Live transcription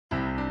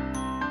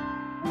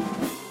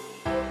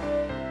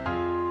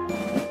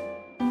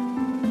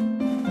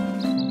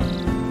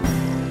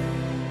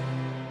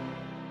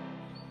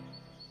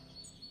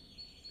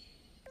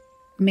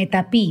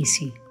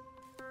Μετα-Ποιηση.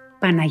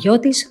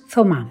 Παναγιώτης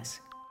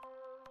Θωμάς.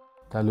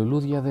 Τα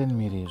λουλούδια δεν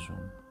μυρίζουν,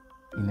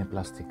 είναι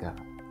πλαστικά.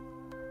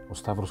 Ο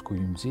Σταύρος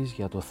Κουγιουμτζής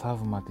για το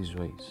θαύμα της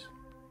ζωής.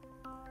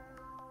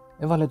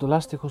 Έβαλε το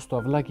λάστιχο στο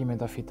αυλάκι με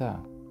τα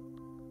φυτά.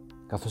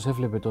 Καθώς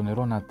έβλεπε το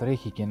νερό να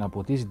τρέχει και να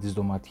ποτίζει τις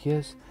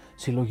ντοματιές,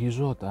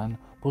 συλλογιζόταν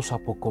πως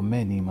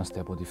αποκομμένοι είμαστε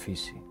από τη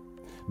φύση.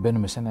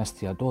 Μπαίνουμε σε ένα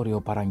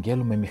εστιατόριο,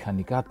 παραγγέλουμε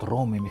μηχανικά,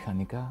 τρώμε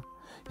μηχανικά,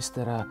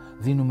 ύστερα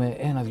δίνουμε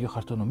 1-2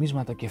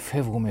 χαρτονομίσματα και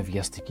φεύγουμε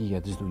βιαστικοί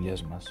για τις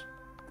δουλειές μας.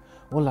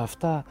 Όλα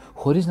αυτά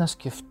χωρίς να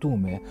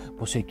σκεφτούμε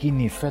πως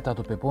εκείνη η φέτα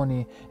το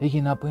πεπόνι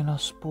έγινε από ένα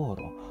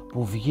σπόρο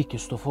που βγήκε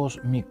στο φως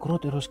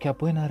μικρότερος και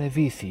από ένα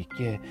ρεβίθι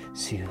και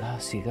σιγά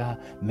σιγά,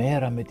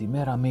 μέρα με τη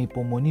μέρα, με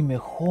υπομονή, με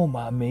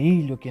χώμα, με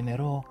ήλιο και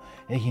νερό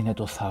έγινε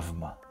το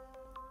θαύμα.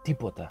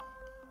 Τίποτα,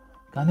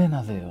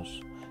 κανένα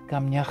δέος,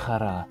 καμιά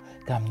χαρά,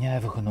 καμιά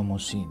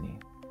ευγνωμοσύνη.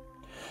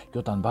 Και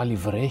όταν πάλι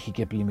βρέχει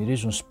και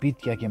πλημμυρίζουν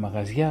σπίτια και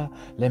μαγαζιά,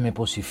 λέμε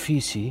πως η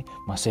φύση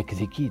μας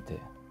εκδικείται.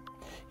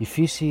 Η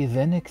φύση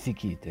δεν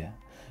εκδικείται,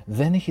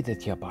 δεν έχει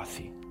τέτοια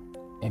πάθη.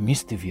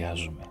 Εμείς τη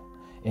βιάζουμε,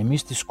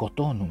 εμείς τη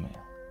σκοτώνουμε.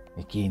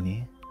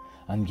 Εκείνη,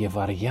 αν και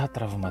βαριά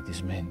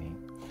τραυματισμένη,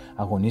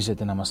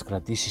 αγωνίζεται να μας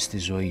κρατήσει στη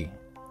ζωή,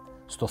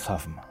 στο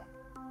θαύμα.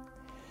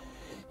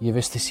 Η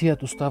ευαισθησία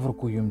του Σταύρου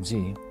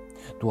Κουγιουμτζή,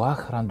 του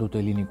άχραντου του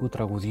ελληνικού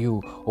τραγουδιού,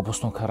 όπως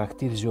τον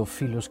χαρακτήριζε ο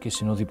φίλος και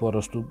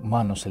συνοδοιπόρος του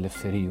Μάνος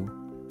Ελευθερίου,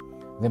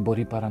 δεν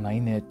μπορεί παρά να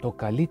είναι το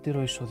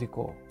καλύτερο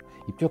εισοδικό,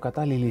 η πιο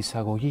κατάλληλη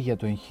εισαγωγή για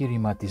το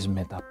εγχείρημα της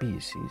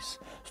μεταποίησης,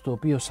 στο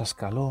οποίο σας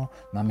καλώ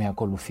να με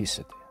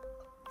ακολουθήσετε.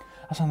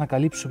 Ας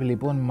ανακαλύψουμε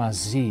λοιπόν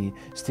μαζί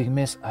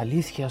στιγμές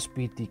αλήθειας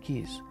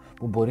ποιητικής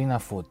που μπορεί να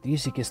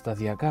φωτίσει και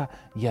σταδιακά,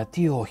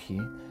 γιατί όχι,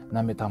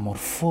 να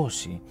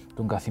μεταμορφώσει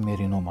τον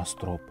καθημερινό μας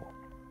τρόπο.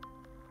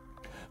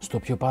 Στο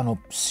πιο πάνω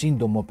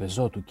σύντομο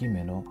πεζό του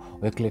κείμενο,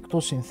 ο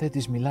εκλεκτός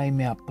συνθέτης μιλάει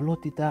με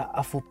απλότητα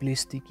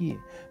αφοπλιστική,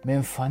 με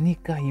εμφανή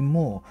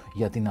καημό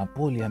για την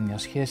απώλεια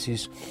μιας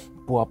σχέσης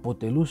που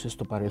αποτελούσε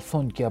στο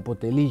παρελθόν και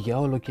αποτελεί για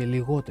όλο και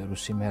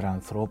λιγότερους σήμερα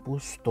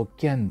ανθρώπους το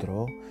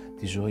κέντρο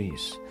της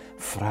ζωής.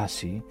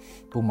 Φράση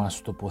που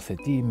μας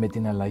τοποθετεί με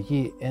την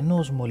αλλαγή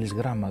ενός μόλις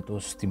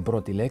γράμματος στην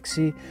πρώτη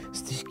λέξη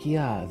στη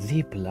σκιά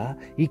δίπλα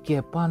ή και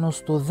επάνω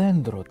στο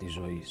δέντρο της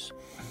ζωής,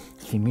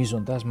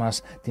 θυμίζοντας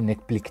μας την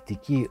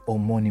εκπληκτική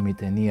ομώνυμη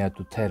ταινία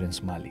του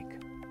Terence Malick.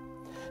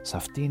 Σε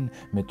αυτήν,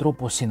 με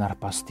τρόπο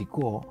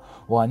συναρπαστικό,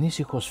 ο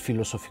ανήσυχος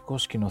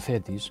φιλοσοφικός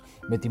σκηνοθέτης,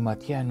 με τη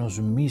ματιά ενός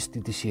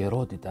μύστη της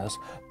ιερότητας,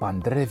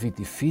 παντρεύει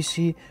τη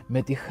φύση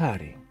με τη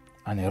χάρη,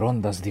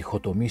 ανερώντας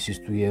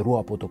διχοτομήσεις του ιερού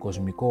από το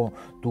κοσμικό,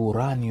 του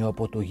ουράνιου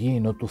από το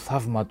γήινο, του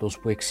θαύματος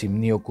που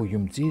εξυμνεί ο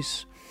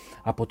Κουγιουμτζής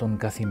από τον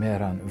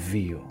καθημέραν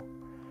βίο.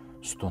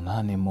 Στον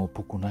άνεμο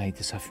που κουνάει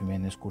τις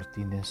αφημένες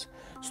κουρτίνες,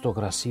 στο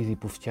γρασίδι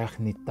που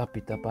φτιάχνει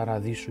τάπητα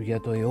παραδείσου για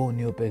το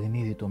αιώνιο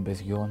παιχνίδι των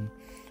παιδιών,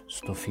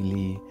 στο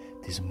φιλί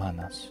της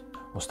μάνας.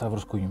 Ο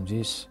Σταύρος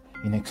Κουγιουμτζής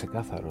είναι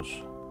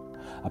ξεκάθαρος.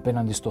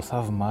 Απέναντι στο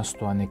θαύμα,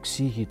 στο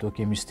ανεξήγητο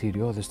και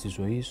μυστηριώδες της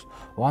ζωής,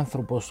 ο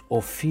άνθρωπος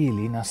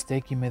οφείλει να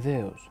στέκει με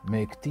δέος, με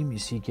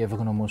εκτίμηση και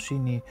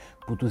ευγνωμοσύνη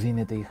που του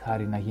δίνεται η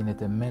χάρη να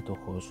γίνεται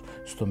μέτοχος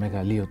στο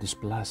μεγαλείο της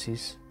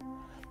πλάσης,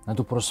 να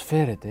του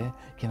προσφέρεται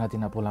και να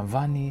την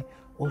απολαμβάνει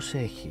ως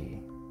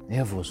έχει,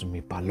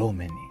 εύωσμη,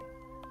 παλόμενη,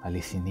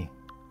 αληθινή.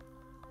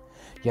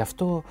 Γι'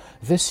 αυτό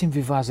δεν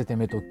συμβιβάζεται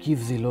με το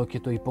κύβδηλο και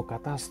το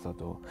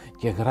υποκατάστατο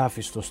και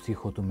γράφει στο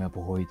στίχο του με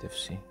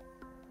απογοήτευση.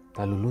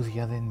 Τα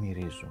λουλούδια δεν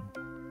μυρίζουν,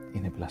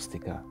 είναι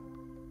πλαστικά.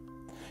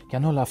 Κι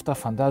αν όλα αυτά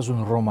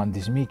φαντάζουν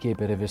ρομαντισμοί και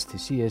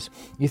υπερευαισθησίες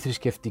ή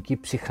θρησκευτικοί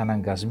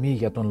ψυχαναγκασμοί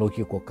για τον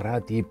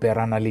λογικοκράτη,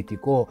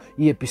 υπεραναλυτικό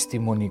ή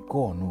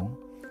επιστημονικό νου,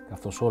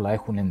 καθώς όλα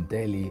έχουν εν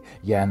τέλει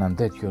για έναν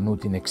τέτοιο νου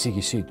την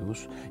εξήγησή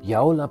τους,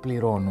 για όλα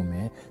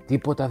πληρώνουμε,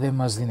 τίποτα δεν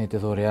μας δίνεται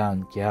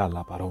δωρεάν και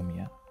άλλα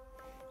παρόμοια.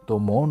 Το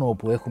μόνο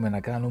που έχουμε να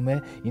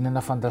κάνουμε είναι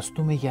να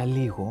φανταστούμε για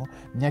λίγο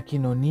μια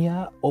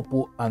κοινωνία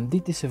όπου αντί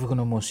της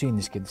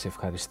ευγνωμοσύνης και της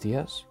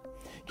ευχαριστίας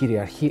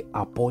κυριαρχεί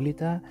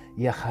απόλυτα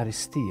η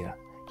αχαριστία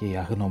και η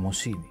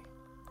αγνωμοσύνη.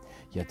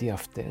 Γιατί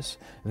αυτές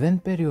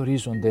δεν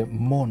περιορίζονται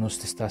μόνο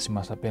στη στάση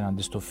μας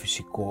απέναντι στο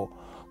φυσικό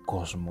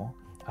κόσμο,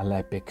 αλλά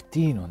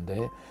επεκτείνονται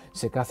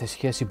σε κάθε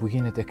σχέση που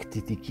γίνεται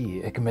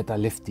κτητική,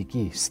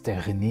 εκμεταλλευτική,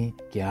 στεγνή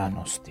και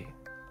άnosτη.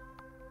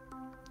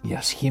 Η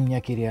ασχήμια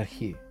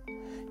κυριαρχεί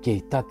και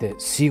ητάται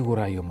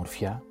σίγουρα η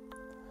ομορφιά,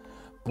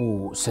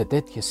 που σε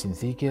τέτοιες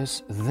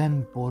συνθήκες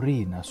δεν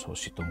μπορεί να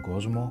σώσει τον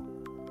κόσμο,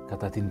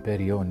 κατά την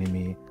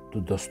περιώνυμη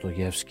του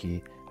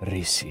Ντοστογεύσκη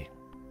ρίση.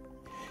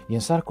 Η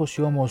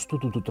ενσάρκωση όμως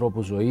τούτου του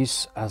τρόπου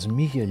ζωής, ας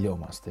μη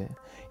γελιόμαστε,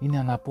 είναι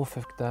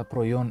αναπόφευκτα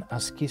προϊόν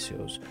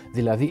ασκήσεως,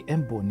 δηλαδή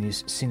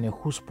έμπονης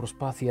συνεχούς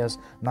προσπάθειας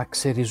να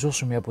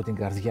ξεριζώσουμε από την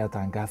καρδιά τα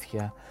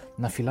αγκάθια,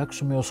 να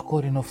φυλάξουμε ως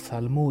κόρηνο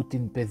φθαλμού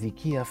την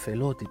παιδική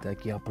αφελότητα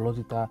και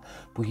απλότητα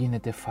που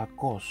γίνεται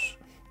φακός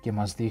και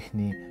μας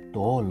δείχνει το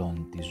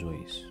όλον της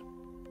ζωής.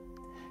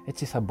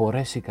 Έτσι θα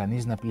μπορέσει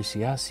κανείς να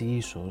πλησιάσει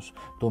ίσως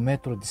το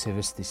μέτρο της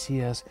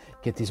ευαισθησίας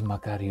και της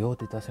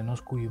μακαριότητας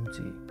ενός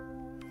Κουγιουμτζή.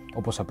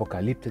 όπως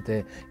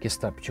αποκαλύπτεται και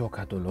στα πιο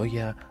κάτω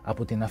λόγια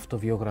από την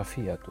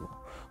αυτοβιογραφία του,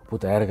 που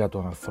τα έργα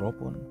των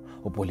ανθρώπων,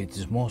 ο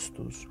πολιτισμός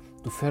τους,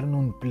 του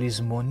φέρνουν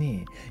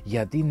πλεισμονή,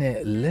 γιατί είναι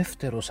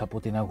ελεύθερος από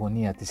την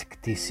αγωνία της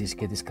κτήσης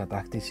και της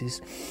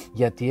κατάκτησης,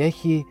 γιατί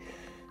έχει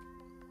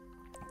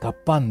τα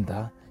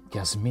πάντα κι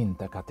ας μην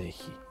τα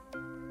κατέχει.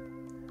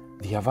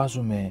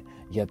 Διαβάζουμε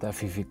για τα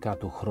εφηβικά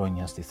του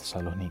χρόνια στη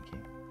Θεσσαλονίκη.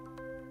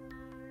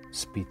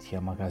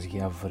 Σπίτια,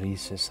 μαγαζιά,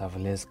 βρύσες,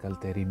 αυλές,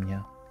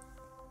 καλτερίμια.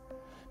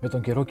 Με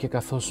τον καιρό και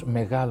καθώς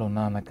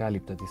μεγάλωνα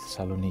ανακάλυπτα τη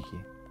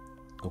Θεσσαλονίκη,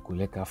 το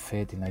κουλέ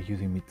καφέ, την Αγίου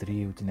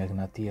Δημητρίου, την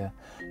Εγνατία,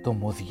 το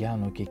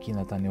Μοδιάνο και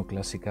εκείνα τα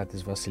νεοκλασικά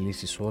της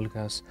Βασιλίσσης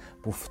Όλγας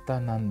που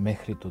φτάναν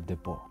μέχρι τον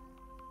Τεπό.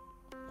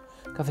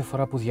 Κάθε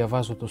φορά που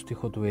διαβάζω το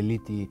στίχο του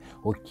Ελίτη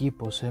 «Ο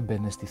κήπος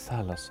έμπαινε στη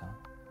θάλασσα»,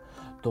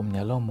 το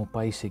μυαλό μου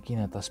πάει σε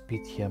εκείνα τα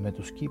σπίτια με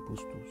τους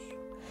κήπους τους.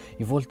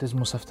 Οι βόλτες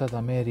μου σε αυτά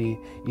τα μέρη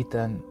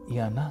ήταν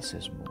οι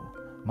ανάσες μου,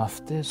 μ'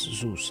 αυτές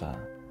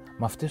ζούσα,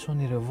 μ' αυτές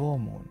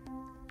ονειρευόμουν,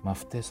 μ'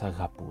 αυτές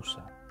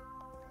αγαπούσα.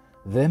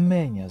 Δεν με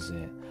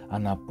ένοιαζε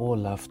αν από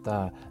όλα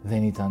αυτά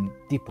δεν ήταν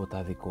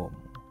τίποτα δικό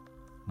μου.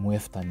 Μου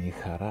έφτανε η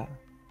χαρά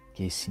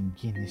και η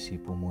συγκίνηση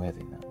που μου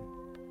έδιναν.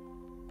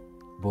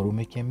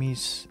 Μπορούμε κι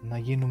εμείς να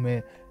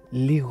γίνουμε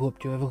λίγο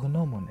πιο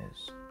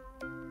ευγνώμονες.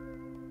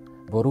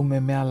 Μπορούμε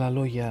με άλλα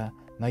λόγια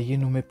να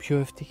γίνουμε πιο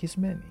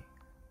ευτυχισμένοι.